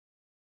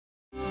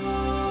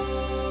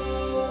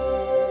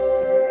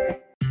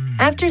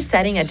After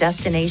setting a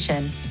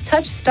destination,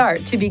 touch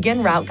Start to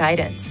begin route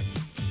guidance.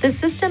 The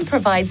system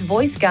provides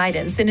voice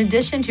guidance in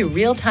addition to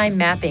real-time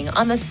mapping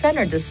on the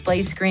center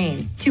display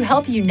screen to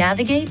help you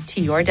navigate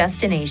to your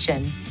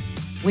destination.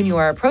 When you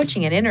are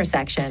approaching an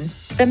intersection,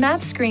 the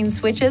map screen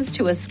switches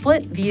to a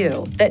split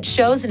view that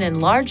shows an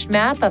enlarged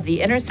map of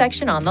the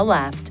intersection on the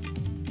left.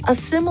 A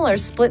similar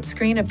split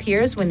screen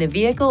appears when the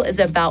vehicle is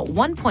about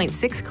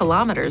 1.6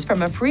 kilometers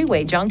from a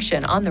freeway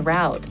junction on the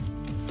route.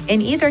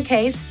 In either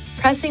case,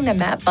 pressing the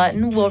map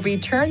button will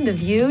return the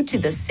view to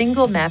the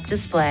single map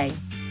display.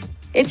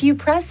 If you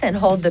press and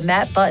hold the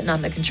map button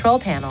on the control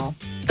panel,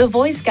 the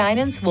voice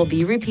guidance will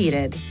be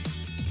repeated.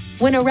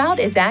 When a route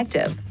is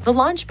active, the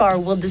launch bar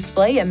will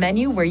display a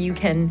menu where you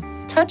can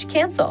touch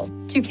Cancel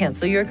to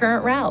cancel your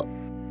current route,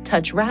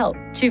 touch Route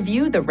to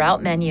view the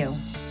route menu,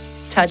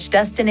 touch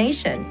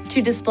Destination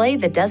to display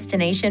the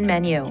destination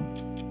menu,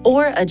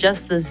 or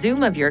adjust the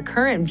zoom of your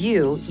current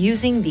view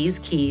using these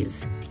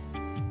keys.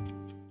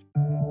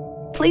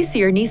 Please see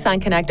your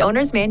Nissan Connect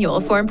Owner's Manual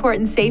for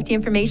important safety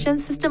information,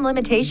 system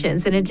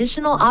limitations, and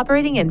additional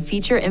operating and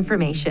feature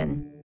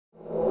information.